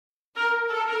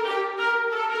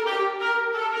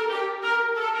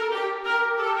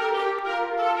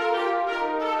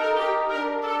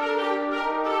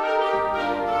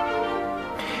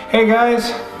Hey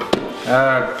guys,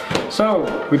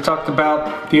 so we talked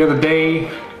about the other day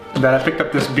that I picked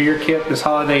up this beer kit, this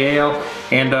holiday ale,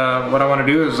 and what I want to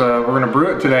do is we're going to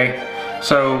brew it today.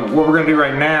 So what we're going to do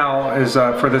right now is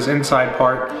for this inside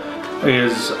part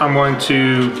is I'm going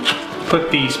to put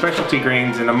the specialty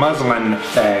grains in a muslin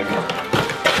bag.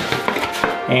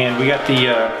 And we got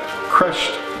the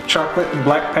crushed chocolate and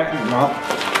black patent malt,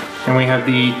 and we have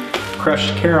the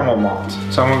crushed caramel malt.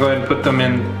 So I'm going to go ahead and put them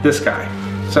in this guy.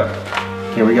 So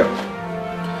here we go.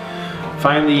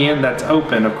 Find the end that's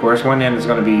open, of course. One end is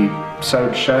going to be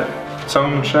sewn shut.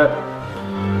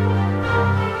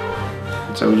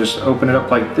 So we just open it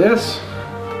up like this.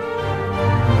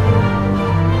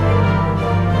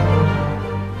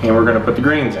 And we're going to put the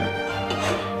grains in.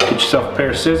 Get yourself a pair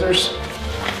of scissors.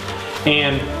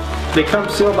 And they come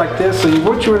sealed like this, so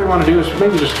what you really want to do is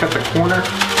maybe just cut the corner.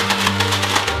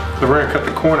 So we're going to cut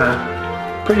the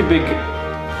corner, pretty big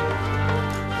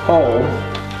hole.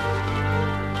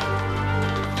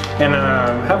 And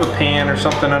have a pan or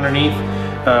something underneath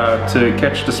to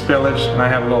catch the spillage. And I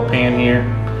have a little pan here.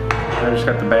 I just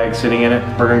got the bag sitting in it.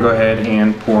 We're going to go ahead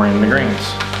and pour in the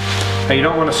grains. Now you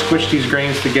don't want to squish these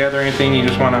grains together or anything, you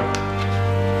just want to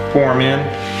pour them in.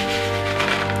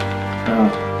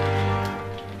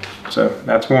 So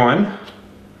that's one.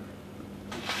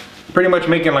 Pretty much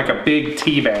making like a big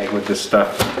tea bag with this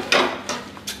stuff.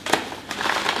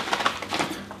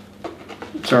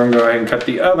 So I'm going to go ahead and cut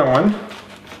the other one.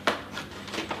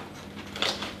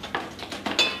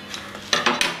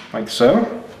 Like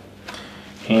so.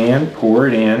 And pour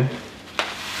it in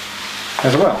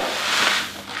as well.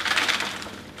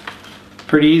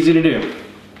 Pretty easy to do.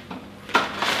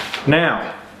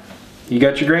 Now, you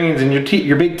got your grains in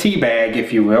your big tea bag,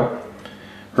 if you will.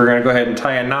 We're going to go ahead and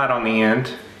tie a knot on the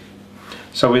end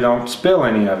so we don't spill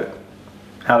any of it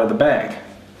out of the bag.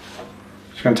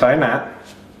 Just going to tie a knot.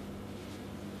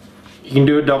 You can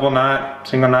do a double knot,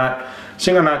 single knot.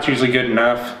 Single knot's usually good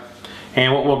enough.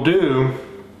 And what we'll do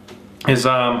is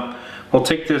we'll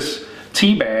take this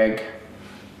tea bag,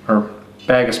 or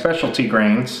bag of specialty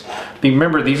grains.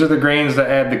 Remember, these are the grains that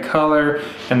add the color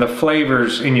and the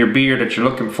flavors in your beer that you're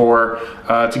looking for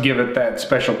to give it that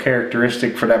special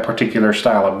characteristic for that particular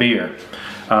style of beer.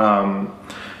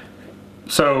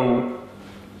 So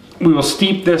we will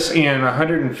steep this in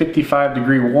 155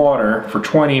 degree water for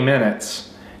 20 minutes,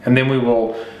 and then we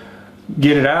will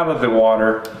get it out of the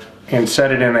water and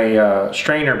set it in a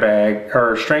strainer bag,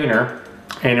 or strainer,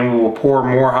 and then we will pour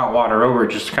more hot water over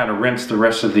it just to kind of rinse the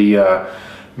rest of the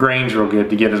grains real good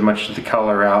to get as much of the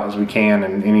color out as we can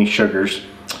and any sugars.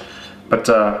 But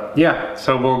yeah,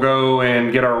 so we'll go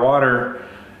and get our water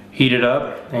heated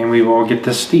up and we will get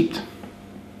this steeped.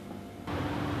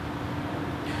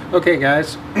 Okay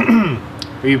guys,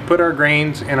 we've put our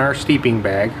grains in our steeping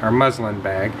bag, our muslin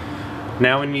bag.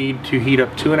 Now we need to heat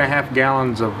up 2.5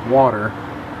 gallons of water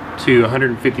to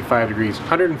 155 degrees,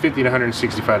 150 to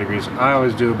 165 degrees. I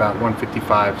always do about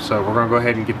 155, so we're going to go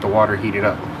ahead and get the water heated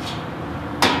up.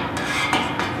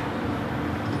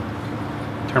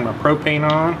 Turn my propane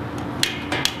on.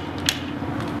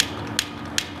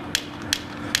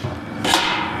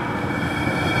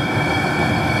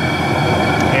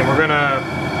 And we're going to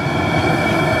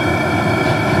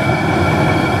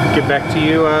get back to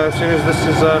you as soon as this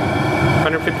is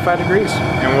 155 degrees,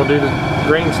 and we'll do the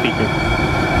grain steeping.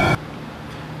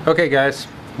 Okay guys,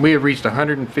 we have reached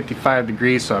 155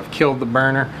 degrees, so I've killed the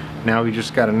burner. Now we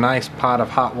just got a nice pot of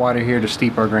hot water here to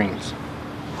steep our grains.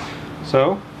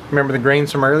 So, remember the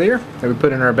grains from earlier that we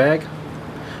put in our bag?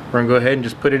 We're going to go ahead and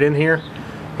just put it in here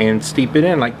and steep it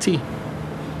in like tea.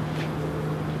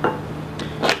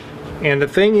 And the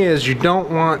thing is, you don't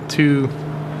want to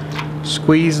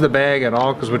squeeze the bag at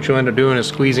all, because what you'll end up doing is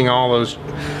squeezing all those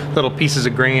little pieces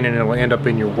of grain and it'll end up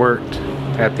in your wort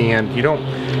at the end. You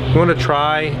want to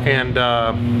try and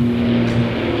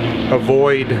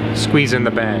avoid squeezing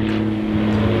the bag.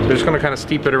 So we're just going to kind of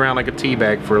steep it around like a tea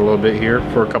bag for a little bit here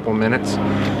for a couple minutes,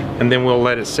 and then we'll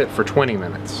let it sit for 20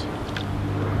 minutes.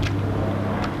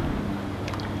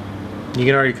 You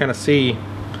can already kind of see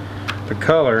the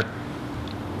color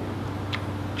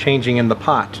changing in the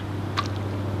pot.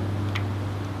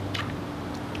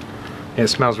 It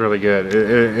smells really good.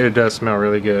 It does smell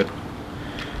really good.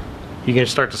 You can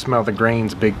start to smell the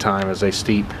grains big time as they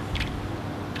steep.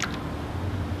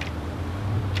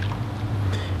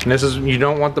 And this is, you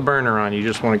don't want the burner on, you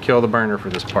just want to kill the burner for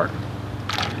this part.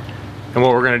 And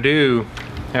what we're going to do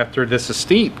after this is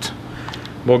steeped,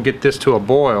 we'll get this to a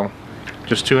boil.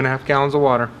 Just 2.5 gallons of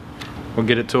water. We'll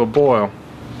get it to a boil.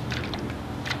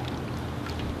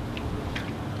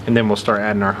 And then we'll start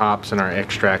adding our hops and our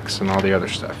extracts and all the other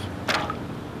stuff.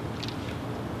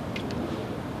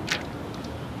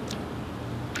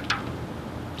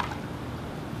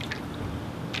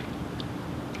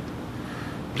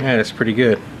 Yeah, that's pretty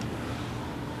good.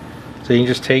 So you can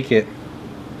just take it,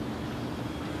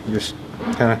 just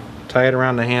kind of tie it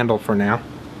around the handle for now.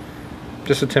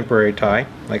 Just a temporary tie,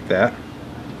 like that.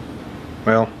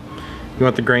 Well, you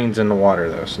want the grains in the water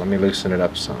though, so let me loosen it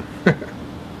up some.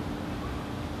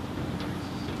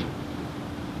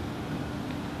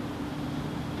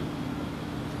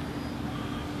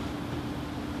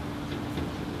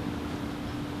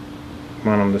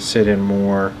 Want them to sit in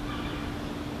more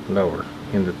lower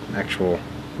in the actual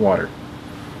water.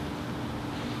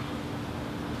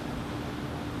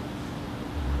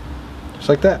 Just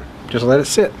like that. Just let it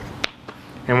sit.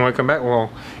 And when we come back,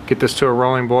 we'll get this to a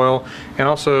rolling boil. And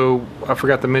also, I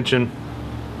forgot to mention,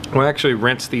 we'll actually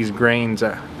rinse these grains,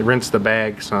 rinse the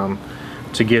bag some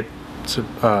to get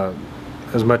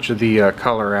as much of the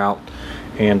color out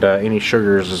and any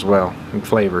sugars as well and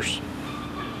flavors.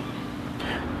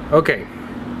 Okay,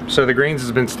 so the grains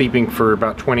has been steeping for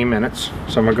about 20 minutes.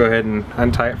 So I'm gonna go ahead and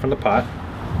untie it from the pot.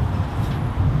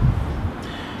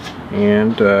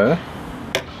 And go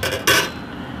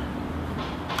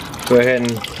ahead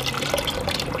and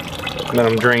let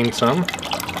them drain some.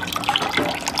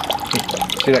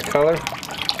 See that color?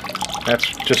 That's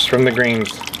just from the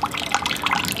greens.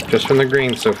 Just from the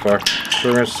greens so far. So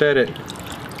we're gonna set it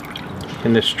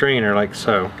in this strainer like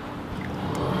so.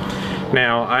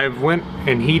 Now I've went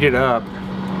and heated up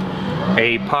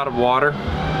a pot of water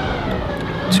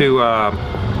to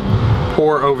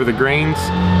pour over the grains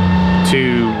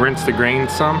to rinse the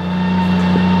grains some.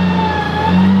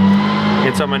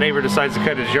 And so my neighbor decides to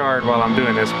cut his yard while I'm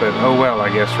doing this, but oh well, I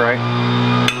guess, right?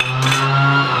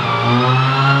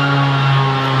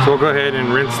 So we'll go ahead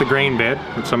and rinse the grain bed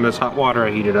with some of this hot water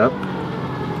I heated up.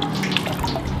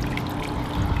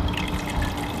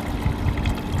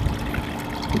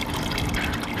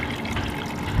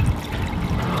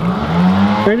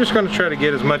 We're just going to try to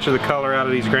get as much of the color out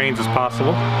of these grains as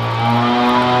possible.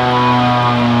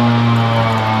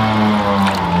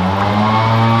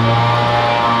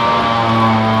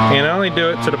 And I only do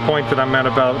it to the point that I'm at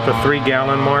about the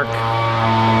 3-gallon mark.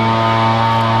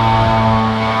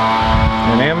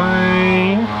 And am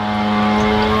I?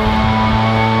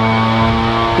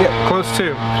 Yep, close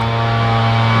to.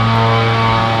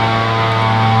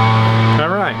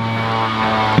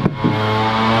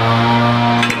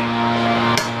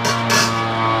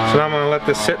 So now I'm going to let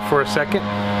this sit for a second,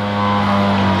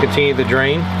 continue the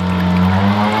drain.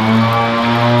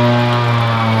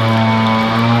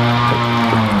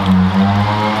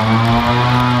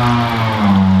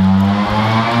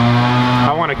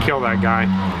 I want to kill that guy.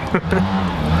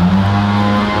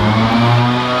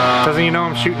 Doesn't he know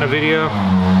I'm shooting a video?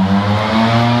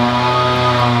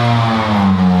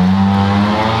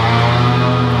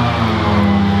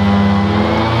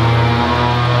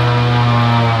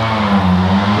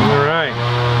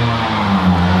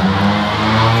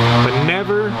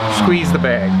 Squeeze the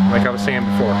bag, like I was saying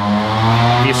before.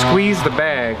 If you squeeze the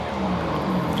bag,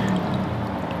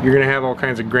 you're going to have all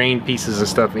kinds of grain pieces and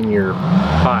stuff in your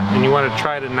pot, and you want to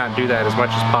try to not do that as much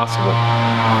as possible.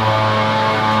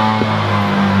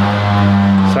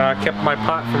 So I kept my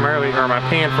pot from earlier, or my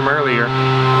pan from earlier,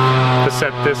 to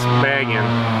set this bag in.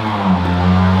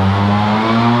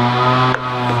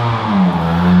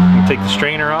 And take the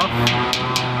strainer off.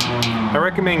 I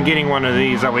recommend getting one of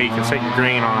these, that way you can set your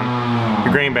grain on,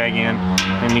 your grain bag in,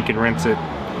 and you can rinse it.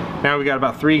 Now we got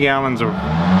about 3 gallons of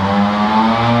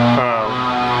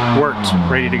worked,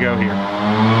 ready to go here.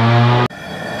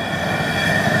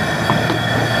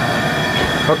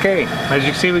 Okay, as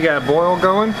you can see we got a boil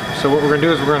going, so what we're going to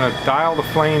do is we're going to dial the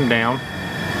flame down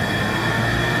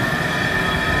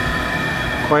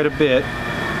quite a bit,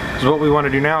 because what we want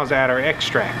to do now is add our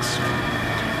extracts.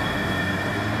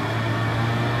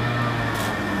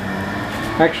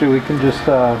 Actually, we can just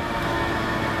go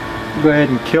ahead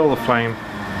and kill the flame.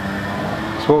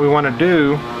 So what we want to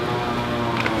do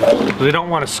is we don't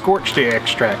want to scorch the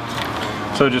extract.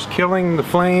 So just killing the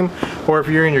flame, or if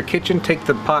you're in your kitchen, take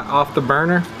the pot off the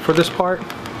burner for this part.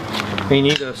 And you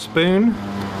need a spoon.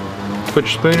 Put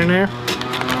your spoon in there.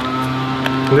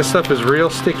 And this stuff is real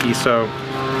sticky, so.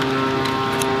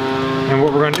 And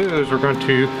what we're going to do is we're going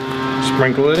to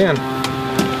sprinkle it in.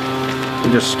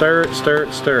 And just stir it, stir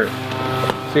it, stir it.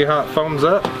 See how it foams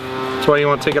up? That's why you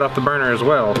want to take it off the burner as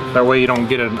well. That way you don't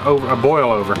get a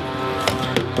boil over. So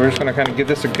we're just going to kind of give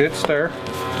this a good stir.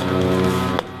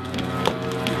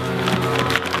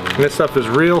 And this stuff is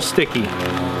real sticky.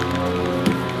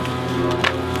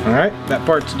 Alright, that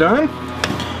part's done.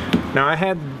 Now I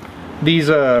had these,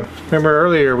 remember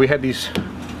earlier we had these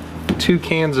 2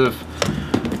 cans of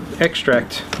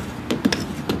extract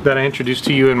that I introduced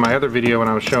to you in my other video when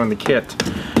I was showing the kit.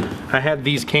 I had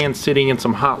these cans sitting in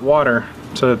some hot water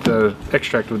so that the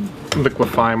extract would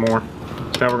liquefy more.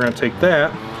 So now we're going to take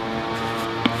that.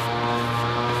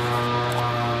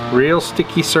 Real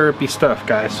sticky, syrupy stuff,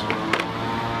 guys.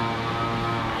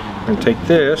 We're going to take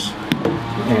this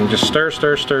and just stir,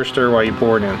 stir, stir, stir while you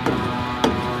pour it in.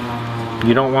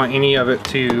 You don't want any of it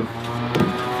to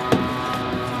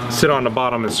sit on the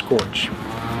bottom and scorch.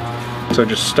 So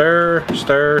just stir,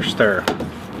 stir, stir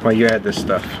while you add this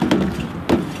stuff.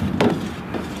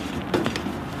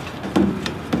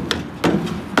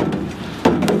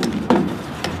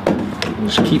 And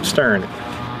just keep stirring it.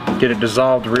 Get it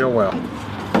dissolved real well.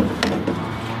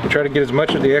 And try to get as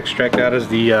much of the extract out as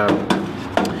the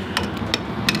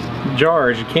jar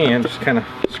as you can. Just kind of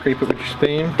scrape it with your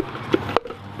spoon.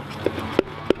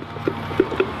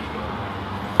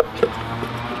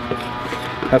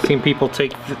 I've seen people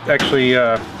take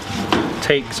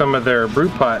some of their brew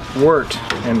pot wort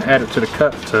and add it to the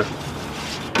cup to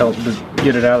help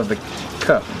get it out of the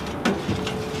cup.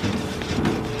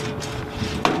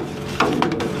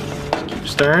 Keep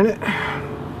stirring it.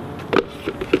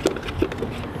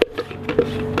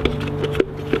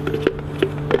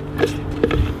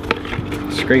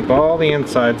 Scrape all the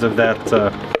insides of that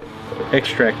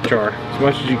extract jar as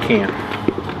much as you can.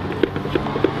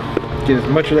 Get as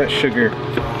much of that sugar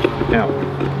out.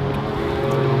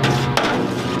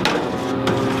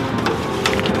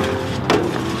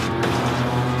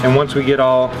 And once we get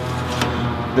all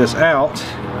this out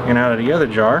and out of the other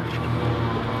jar,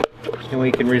 then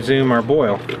we can resume our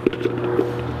boil.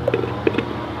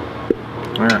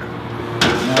 Alright,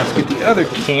 now let's get the other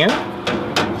can.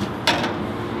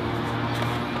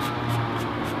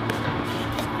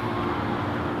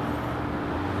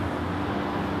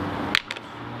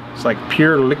 It's like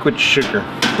pure liquid sugar.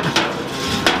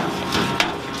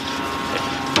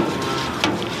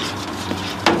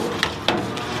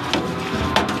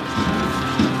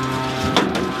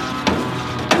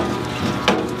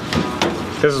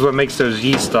 This is what makes those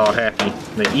yeast all happy.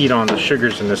 They eat on the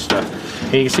sugars and this stuff.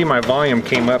 And you can see my volume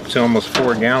came up to almost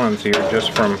 4 gallons here just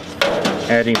from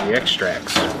adding the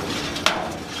extracts.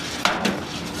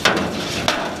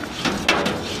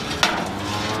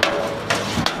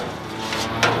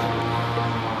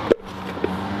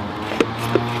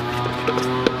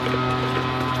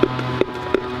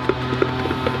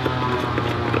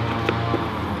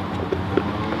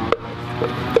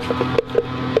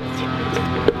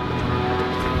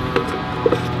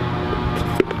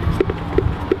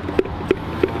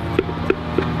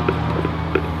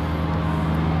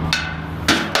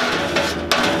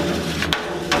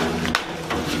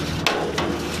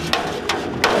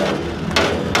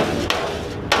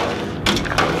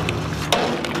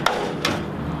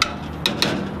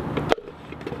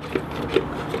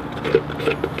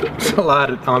 There's a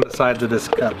lot on the sides of this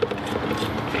cup.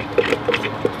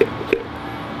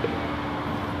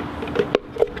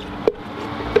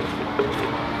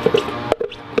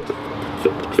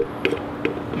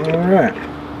 Alright.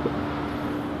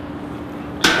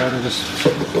 Try to just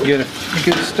get a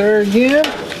good stir again.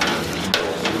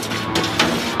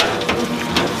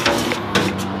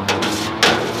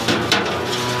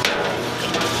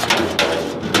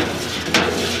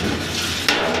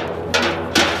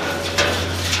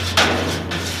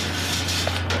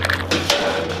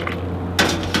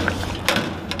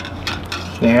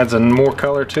 It adds more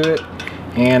color to it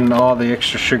and all the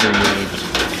extra sugar you need.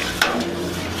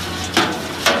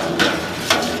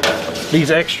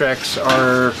 These extracts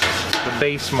are the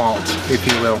base malt, if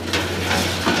you will,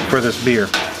 for this beer.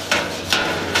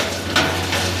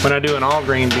 When I do an all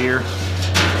grain beer,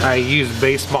 I use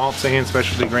base malts and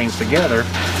specialty grains together,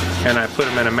 and I put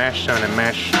them in a mash tun and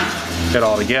mash it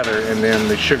all together, and then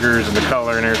the sugars and the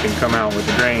color and everything come out with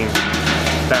the grain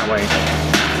that way.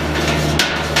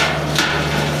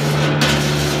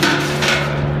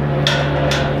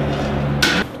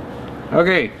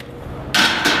 Okay,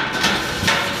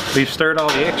 we've stirred all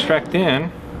the extract in,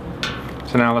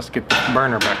 so now let's get the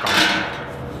burner back on.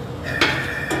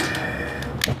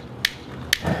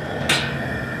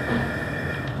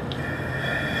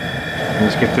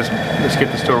 Let's get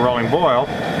this to a rolling boil.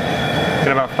 And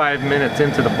about 5 minutes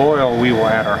into the boil, we will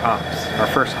add our hops, our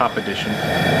first hop addition.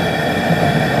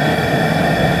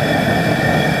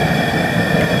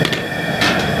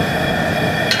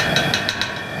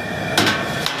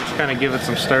 Kind of give it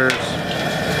some stirs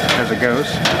as it goes.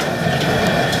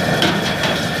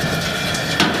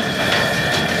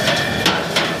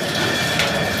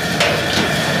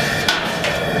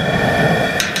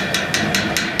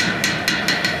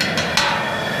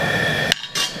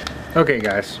 Okay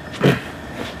guys,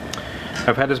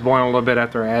 I've had this boil a little bit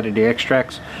after I added the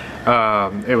extracts.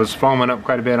 It was foaming up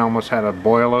quite a bit, almost had a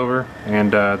boil over,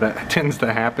 and that tends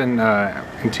to happen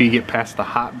until you get past the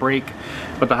hot break.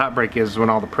 What the hot break is when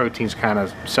all the proteins kind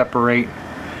of separate,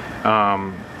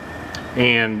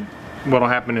 and what will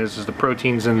happen is the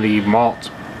proteins in the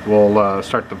malt will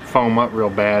start to foam up real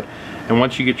bad, and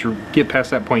once you get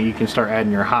past that point, you can start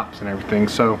adding your hops and everything.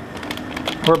 So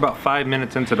we're about 5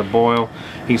 minutes into the boil.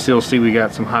 You can still see we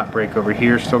got some hot break over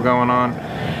here still going on.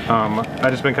 I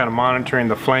just been kind of monitoring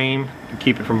the flame to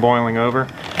keep it from boiling over,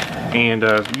 and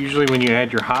usually when you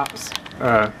add your hops,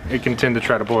 it can tend to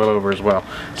try to boil over as well.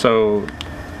 So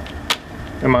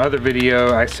in my other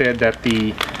video I said that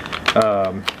the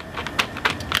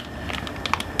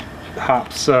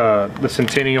hops, the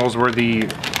Centennials were the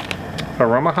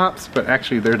aroma hops, but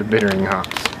actually they're the bittering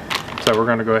hops. So we're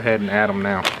going to go ahead and add them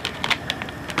now,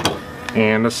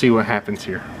 and let's see what happens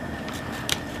here.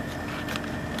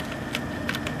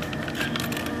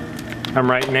 I'm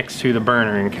right next to the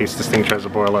burner in case this thing tries to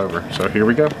boil over. So here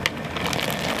we go.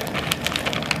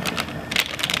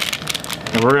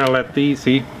 And we're gonna let these,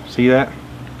 see that?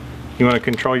 You wanna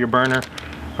control your burner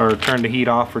or turn the heat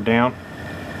off or down.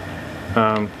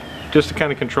 Just to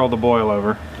kind of control the boil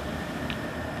over.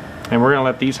 And we're gonna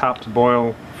let these hops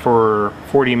boil for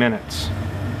 40 minutes.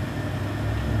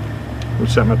 I'm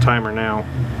setting my timer now.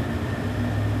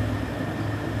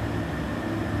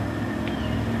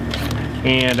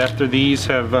 And after these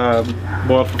have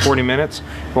boiled for 40 minutes,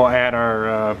 we'll add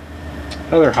our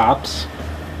other hops,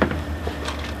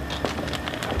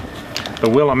 the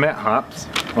Willamette hops.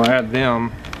 We'll add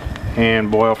them and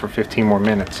boil for 15 more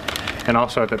minutes. And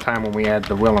also at the time when we add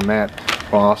the Willamette,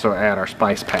 we'll also add our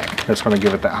spice pack. That's going to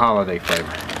give it that holiday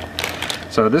flavor.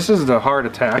 So this is the heart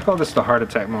attack. I call this the heart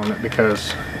attack moment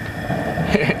because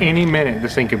any minute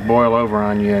this thing could boil over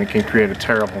on you and it can create a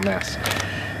terrible mess.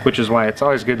 Which is why it's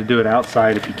always good to do it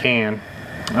outside if you can.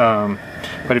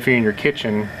 But if you're in your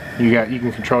kitchen, you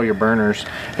can control your burners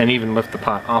and even lift the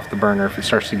pot off the burner if it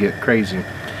starts to get crazy.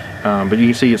 But you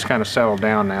can see it's kind of settled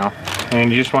down now,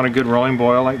 and you just want a good rolling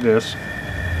boil like this.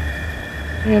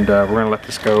 And we're going to let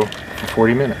this go for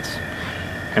 40 minutes,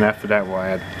 and after that we'll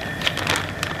add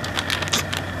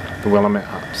the Willamette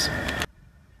hops.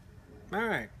 All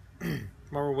right,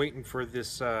 while we're waiting for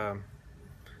this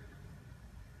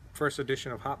first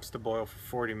edition of hops to boil for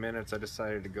 40 minutes, I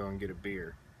decided to go and get a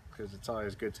beer, because it's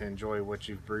always good to enjoy what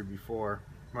you've brewed before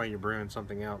while you're brewing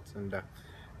something else. And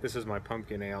this is my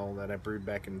pumpkin ale that I brewed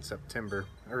back in September,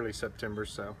 early September,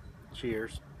 so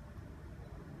cheers.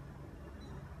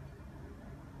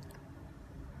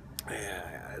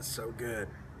 Yeah, it's so good.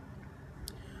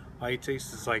 All you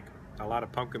taste is like a lot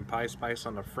of pumpkin pie spice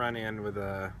on the front end with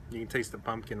you can taste the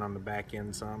pumpkin on the back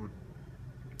end some.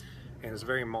 And it's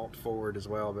very malt forward as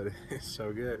well, but it's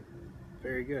so good.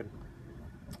 Very good.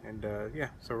 And yeah,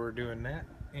 so we're doing that,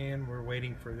 and we're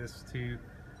waiting for this to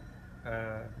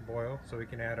boil so we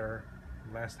can add our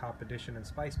last hop addition and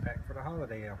spice pack for the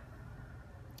holiday ale.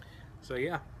 So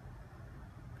yeah,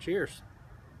 cheers.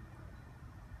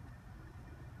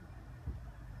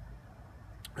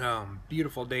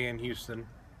 Beautiful day in Houston.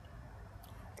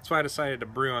 That's why I decided to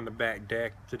brew on the back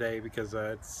deck today, because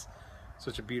it's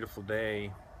such a beautiful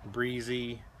day.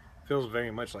 Breezy, feels very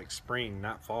much like spring,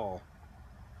 not fall.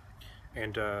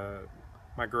 And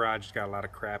my garage has got a lot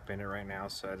of crap in it right now,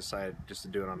 so I decided just to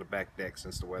do it on the back deck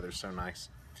since the weather's so nice.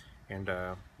 And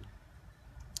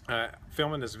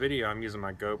filming this video, I'm using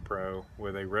my GoPro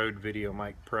with a Rode Video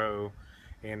Mic Pro,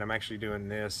 and I'm actually doing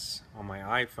this on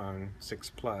my iPhone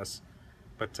 6 Plus.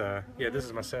 But yeah, this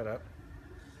is my setup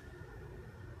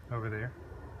over there.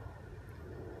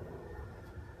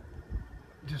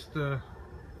 Just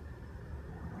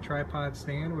tripod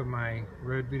stand with my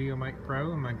Rode Video Mic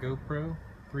Pro and my GoPro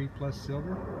 3 Plus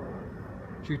Silver.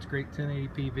 Shoots great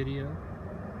 1080p video,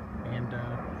 and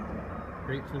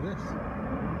great for this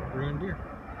brewing beer.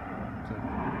 So,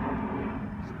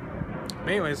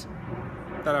 anyways,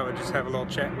 thought I would just have a little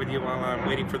chat with you while I'm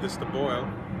waiting for this to boil,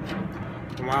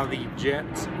 and while the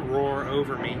jets roar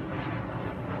over me.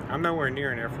 I'm nowhere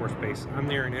near an Air Force base. I'm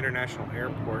near an international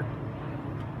airport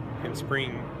in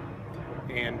Spring,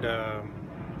 and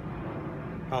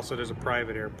also there's a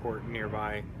private airport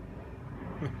nearby.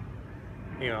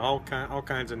 You know, all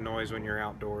kinds of noise when you're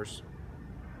outdoors.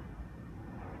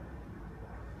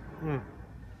 I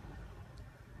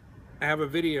have a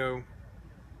video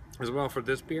as well for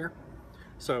this beer,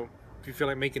 so if you feel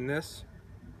like making this,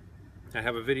 I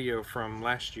have a video from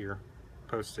last year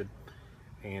posted,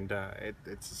 and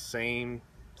it's the same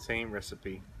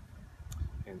recipe.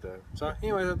 And so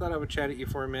anyways, I thought I would chat at you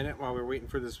for a minute while we're waiting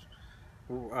for this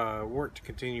wort to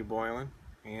continue boiling.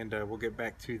 and we'll get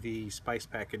back to the Spice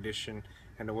Pack edition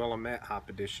and the Willamette Hop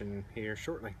edition here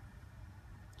shortly.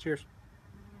 Cheers.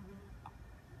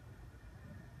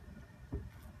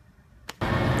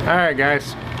 Alright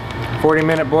guys,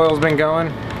 40-minute boil's been going.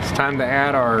 It's time to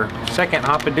add our second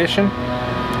hop edition,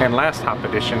 and last hop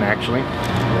edition actually,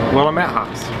 Willamette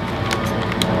hops.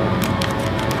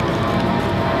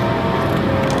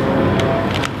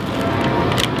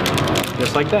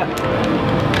 Just like that.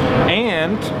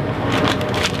 And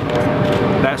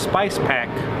that spice pack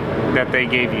that they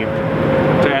gave you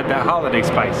to add that holiday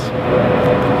spice.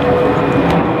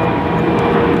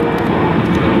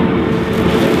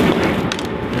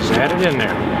 Just add it in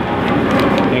there.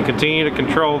 And continue to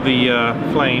control the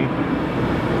flame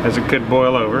as it could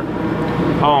boil over.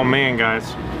 Oh man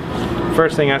guys,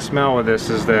 first thing I smell with this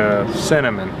is the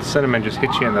cinnamon. Cinnamon just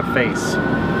hits you in the face.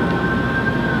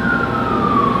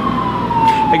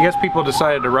 I guess people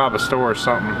decided to rob a store or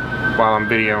something while I'm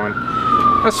videoing.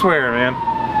 I swear, man.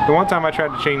 The one time I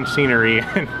tried to change scenery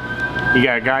and you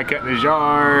got a guy cutting his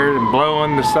yard and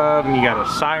blowing the stuff and you got a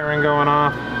siren going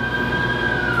off.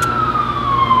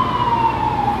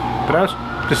 But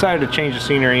I decided to change the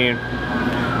scenery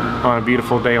on a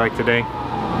beautiful day like today.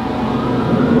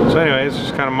 So anyways,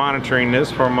 just kind of monitoring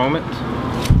this for a moment.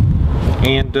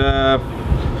 And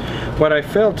what I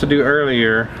failed to do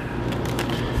earlier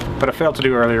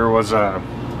was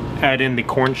add in the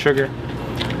corn sugar.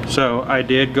 So I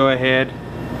did go ahead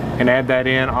and add that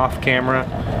in off camera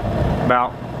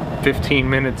about 15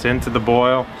 minutes into the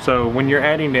boil. So when you're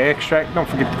adding the extract, don't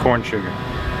forget the corn sugar.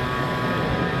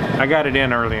 I got it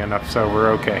in early enough, so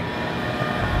we're okay.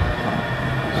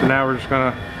 So now we're just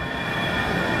gonna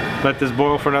let this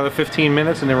boil for another 15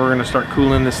 minutes, and then we're gonna start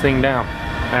cooling this thing down.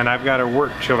 And I've got a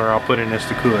work chiller I'll put in this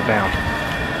to cool it down.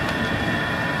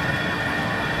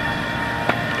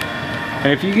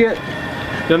 And if you get,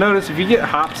 you'll notice if you get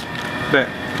hops that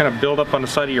kind of build up on the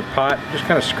side of your pot, just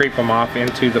kind of scrape them off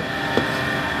into the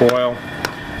boil.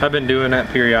 I've been doing that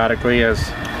periodically as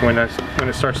when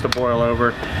it starts to boil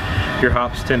over, your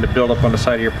hops tend to build up on the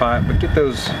side of your pot. But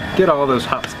get all those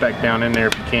hops back down in there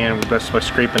if you can, best by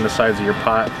scraping the sides of your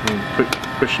pot and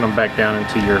pushing them back down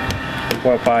into your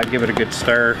boil pot. Give it a good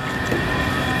stir.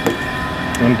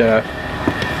 And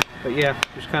but yeah,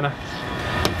 just kind of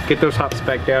get those hops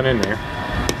back down in there.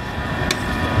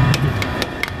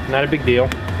 Not a big deal.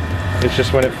 It's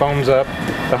just when it foams up,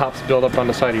 the hops build up on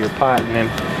the side of your pot, and then,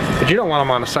 but you don't want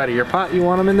them on the side of your pot, you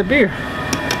want them in the beer.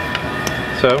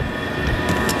 So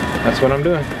that's what I'm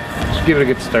doing. Just give it a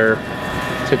good stir.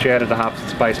 Since you added the hops and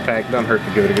spice pack, doesn't hurt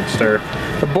to give it a good stir.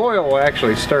 The boil will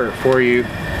actually stir it for you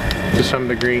to some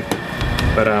degree,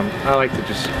 but I like to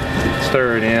just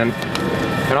stir it in.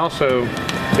 And also,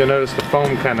 you'll notice the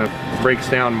foam kind of breaks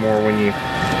down more when you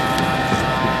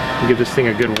give this thing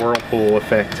a good whirlpool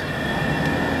effect.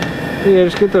 Yeah,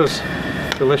 just get those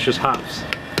delicious hops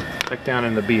back down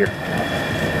in the beer.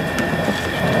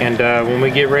 And when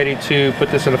we get ready to put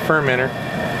this in the fermenter,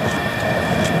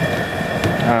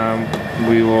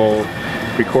 we will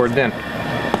record then.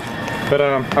 But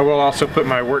I will also put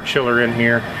my wort chiller in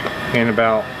here in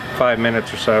about 5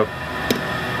 minutes or so to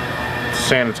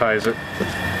sanitize it.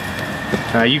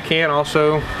 You can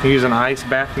also use an ice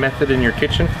bath method in your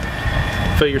kitchen.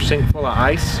 Fill your sink full of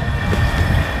ice,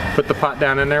 put the pot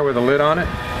down in there with a lid on it,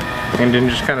 and then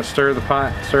just kind of stir the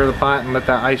pot and let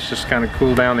that ice just kind of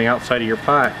cool down the outside of your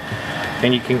pot.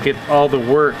 And you can get all the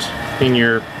wort in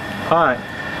your pot.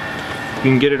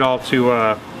 You can get it all to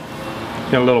a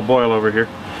little boil over here.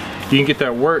 You can get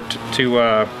that wort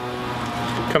to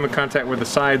come in contact with the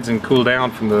sides and cool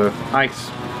down from the ice.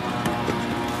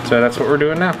 So that's what we're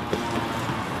doing now.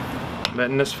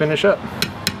 Letting this finish up.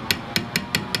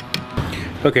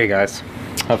 Okay guys,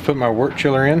 I've put my wort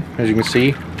chiller in, as you can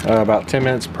see, about 10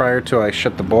 minutes prior to I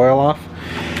shut the boil off.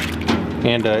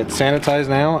 And it's sanitized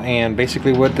now, and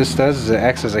basically what this does is it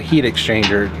acts as a heat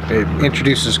exchanger. It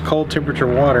introduces cold temperature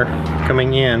water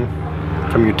coming in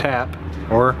from your tap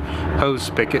or hose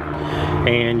spigot,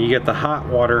 and you get the hot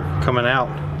water coming out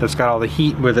that's got all the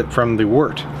heat with it from the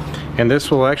wort. And this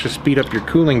will actually speed up your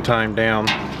cooling time down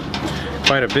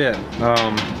quite a bit.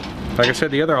 Like I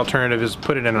said, the other alternative is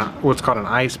put it in what's called an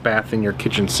ice bath in your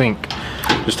kitchen sink.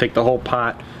 Just take the whole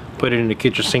pot, put it in the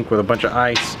kitchen sink with a bunch of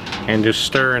ice, and just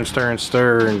stir and stir and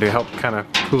stir, and to help kind of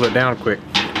cool it down quick.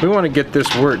 We want to get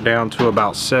this wort down to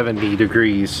about 70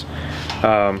 degrees.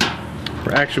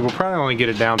 Actually, we'll probably only get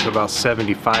it down to about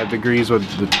 75 degrees with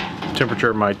the temperature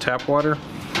of my tap water.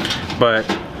 But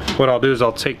what I'll do is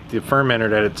I'll take the fermenter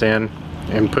that it's in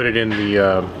and put it in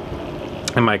the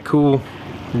in my cool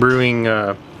brewing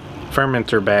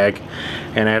fermenter bag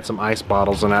and add some ice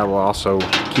bottles, and that will also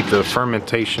keep the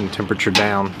fermentation temperature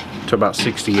down to about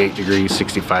 68 degrees,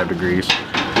 65 degrees.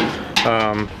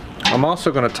 I'm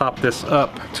also going to top this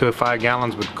up to 5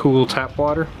 gallons with cool tap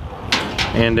water,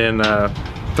 and then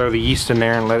throw the yeast in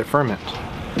there and let it ferment.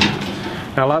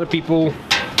 Now a lot of people,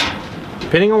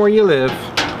 depending on where you live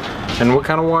and what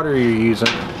kind of water you're using,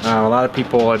 a lot of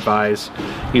people advise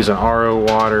using RO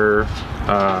water,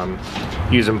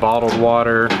 using bottled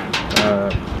water.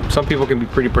 Some people can be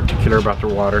pretty particular about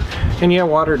their water, and yeah,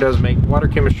 water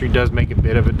chemistry does make a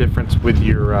bit of a difference with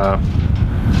your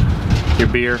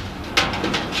beer.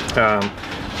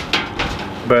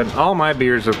 But all my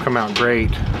beers have come out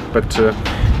great. But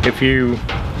if you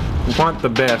want the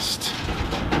best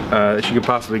that you could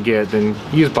possibly get, then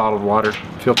use bottled water,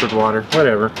 filtered water,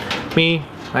 whatever. Me,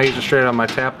 I use it straight on my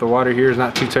tap. The water here is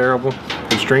not too terrible.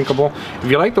 It's drinkable. If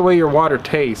you like the way your water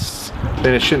tastes,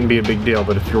 then it shouldn't be a big deal.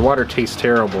 But if your water tastes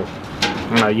terrible,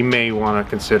 you may want to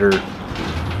consider,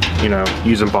 you know,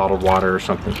 using bottled water or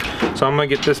something. So I'm gonna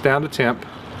get this down to temp,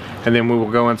 and then we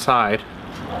will go inside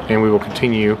and we will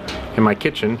continue in my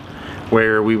kitchen,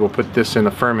 where we will put this in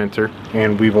a fermenter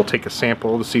and we will take a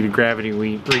sample to see the gravity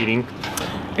reading,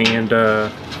 and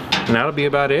that'll be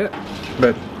about it.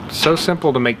 But so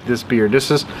simple to make this beer.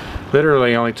 This is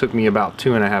literally only took me about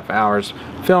 2.5 hours.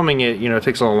 Filming it, you know, it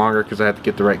takes a little longer because I have to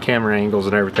get the right camera angles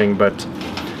and everything, but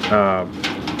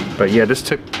yeah,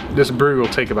 this brew will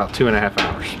take about 2.5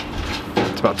 hours.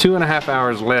 It's about 2.5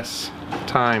 hours less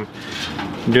time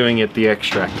doing it the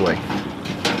extract way.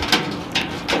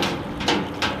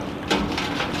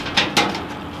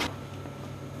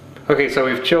 Okay, so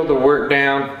we've chilled the wort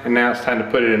down, and now it's time to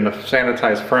put it in the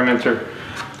sanitized fermenter.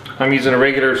 I'm using a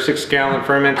regular 6-gallon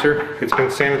fermenter. It's been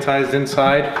sanitized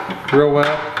inside real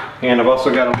well, and I've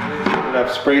also got a lid that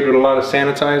I've sprayed with a lot of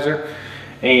sanitizer,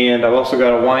 and I've also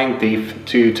got a wine thief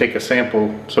to take a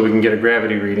sample so we can get a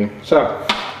gravity reading. So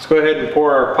let's go ahead and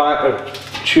pour our pot of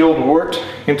chilled wort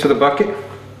into the bucket.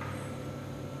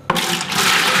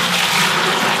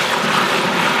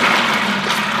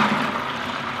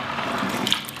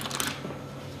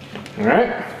 All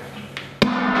right.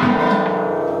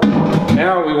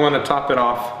 Now we want to top it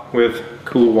off with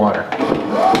cool water.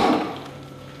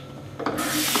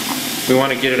 We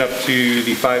want to get it up to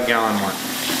the 5-gallon mark.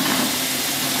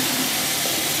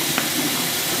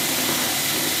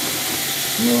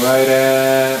 Right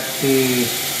at the,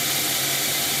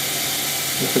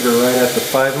 looks like we're right at the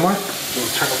 5 mark. We'll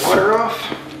turn the water off.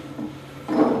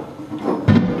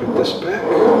 Put this back.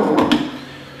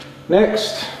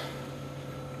 Next,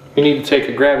 you need to take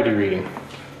a gravity reading.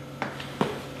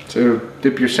 So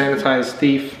dip your sanitized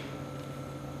thief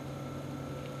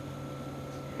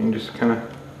and just kind of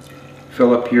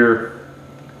fill up your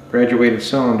graduated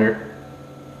cylinder.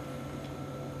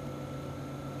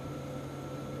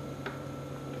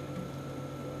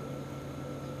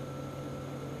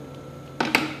 A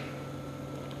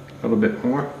little bit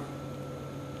more.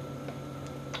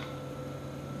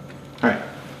 Alright,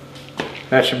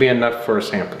 that should be enough for a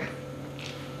sample.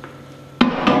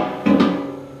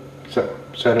 So,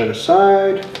 set it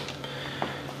aside.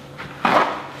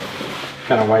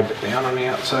 Kind of wipe it down on the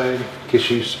outside in case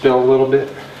you spill a little bit.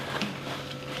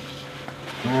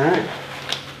 Alright.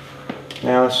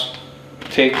 Now let's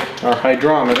take our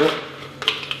hydrometer,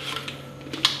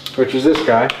 which is this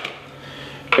guy.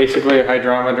 Basically, a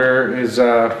hydrometer is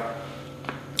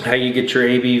how you get your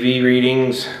ABV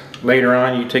readings. Later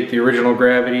on, you take the original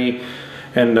gravity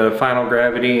and the final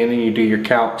gravity, and then you do your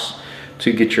calcs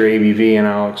to get your ABV, and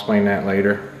I'll explain that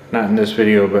later. Not in this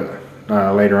video, but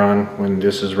later on when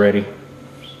this is ready.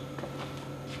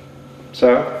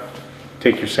 So,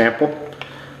 take your sample,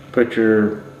 put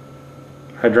your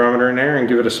hydrometer in there and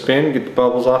give it a spin, get the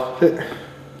bubbles off of it.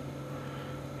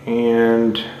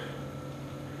 And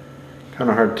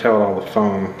kind of hard to tell with all the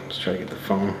foam. Let's try to get the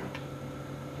foam.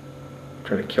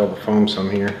 Try to kill the foam some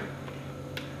here.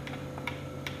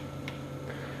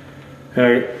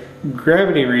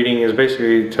 Gravity reading is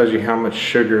basically tells you how much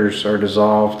sugars are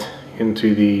dissolved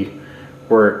into the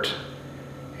wort,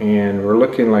 and we're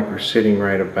looking like we're sitting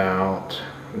right about,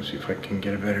 let's see if I can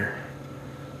get a better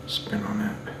spin on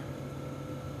that.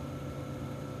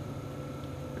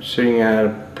 We're sitting at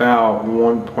about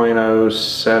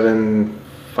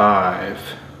 1.075,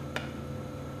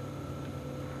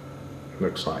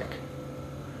 looks like.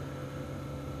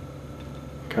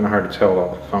 Kind of hard to tell with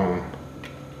all the foam.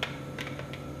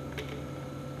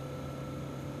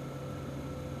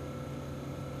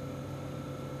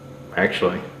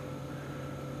 Actually,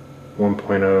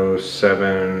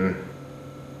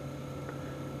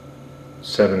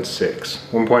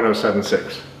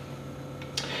 1.0776.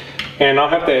 And I'll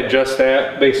have to adjust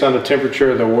that based on the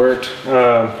temperature of the wort.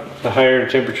 The higher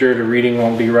the temperature, the reading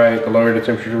won't be right. The lower the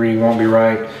temperature, the reading won't be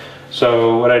right.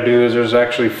 So what I do is there's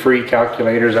actually free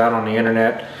calculators out on the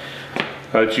internet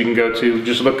that you can go to.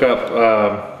 Just look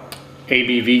up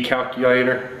ABV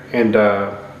calculator and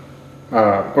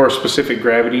or a specific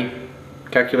gravity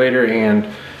calculator, and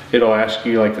it'll ask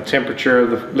you like the temperature of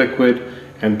the liquid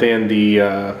and then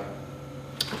the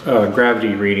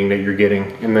gravity reading that you're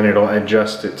getting, and then it'll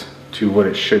adjust it to what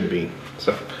it should be.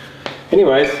 So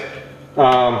anyways,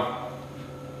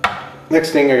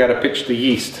 next thing I got to pitch the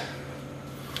yeast.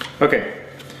 Okay,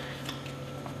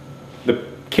 the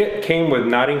kit came with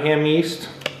Nottingham yeast,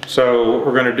 so what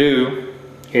we're going to do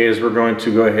is we're going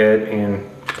to go ahead and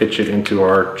pitch it into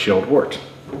our chilled wort.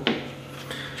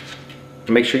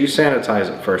 Make sure you sanitize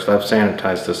it first. I've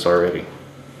sanitized this already.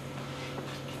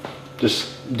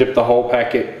 Just dip the whole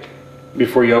packet,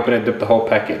 before you open it, dip the whole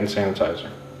packet in sanitizer.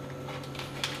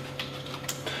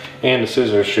 And the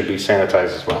scissors should be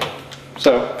sanitized as well.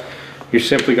 So you're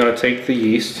simply going to take the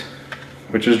yeast,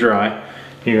 which is dry,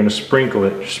 and you're going to sprinkle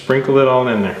it. Sprinkle it all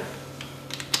in there.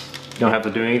 You don't have to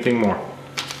do anything more.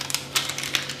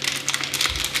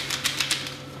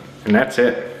 And that's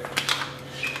it.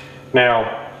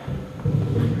 Now,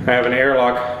 I have an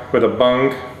airlock with a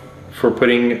bung for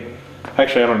putting,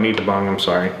 actually I don't need the bung, I'm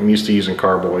sorry. I'm used to using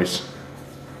carboys.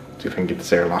 See if I can get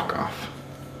this airlock off.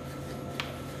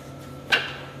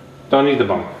 Don't need the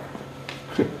bung.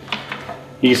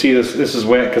 You see this is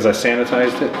wet because I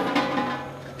sanitized it.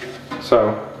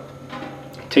 So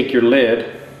take your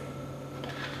lid,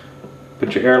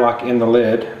 put your airlock in the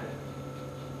lid,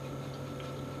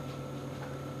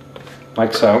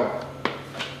 like so.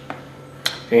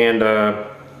 And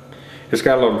it's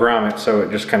got a little grommet, so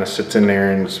it just kind of sits in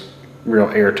there and it's real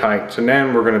airtight. So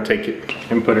then we're going to take it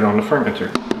and put it on the fermenter.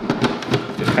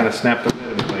 Just kind of snap the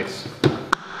lid in place.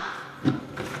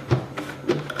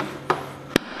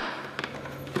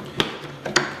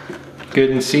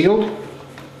 Good and sealed.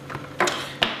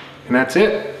 And that's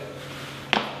it.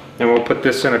 And we'll put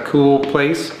this in a cool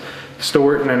place.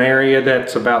 Store it in an area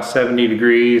that's about 70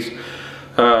 degrees.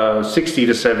 60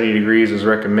 to 70 degrees is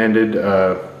recommended.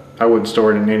 I wouldn't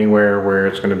store it in anywhere where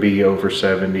it's going to be over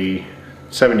 70.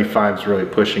 75 is really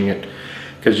pushing it,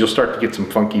 because you'll start to get some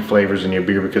funky flavors in your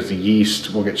beer because the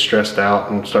yeast will get stressed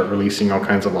out and start releasing all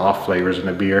kinds of off flavors in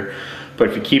the beer. But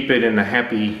if you keep it in a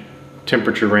happy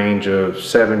temperature range of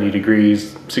 70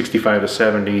 degrees, 65 to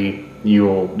 70,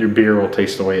 your beer will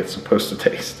taste the way it's supposed to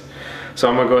taste. So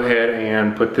I'm going to go ahead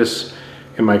and put this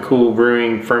in my cool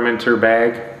brewing fermenter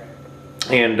bag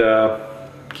and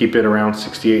keep it around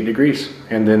 68 degrees.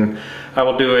 And then I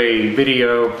will do a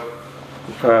video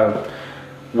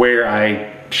where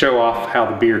I show off how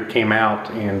the beer came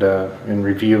out and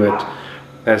review it.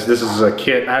 As this is a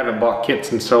kit, I haven't bought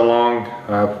kits in so long.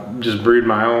 I've just brewed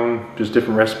my own, just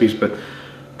different recipes, but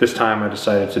this time I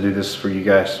decided to do this for you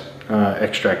guys.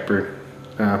 Extract brew.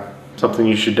 Something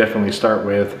you should definitely start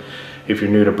with if you're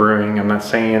new to brewing. I'm not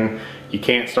saying you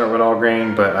can't start with all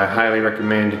grain, but I highly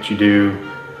recommend that you do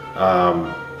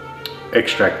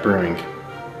extract brewing.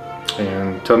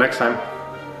 And until next time,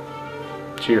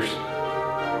 cheers.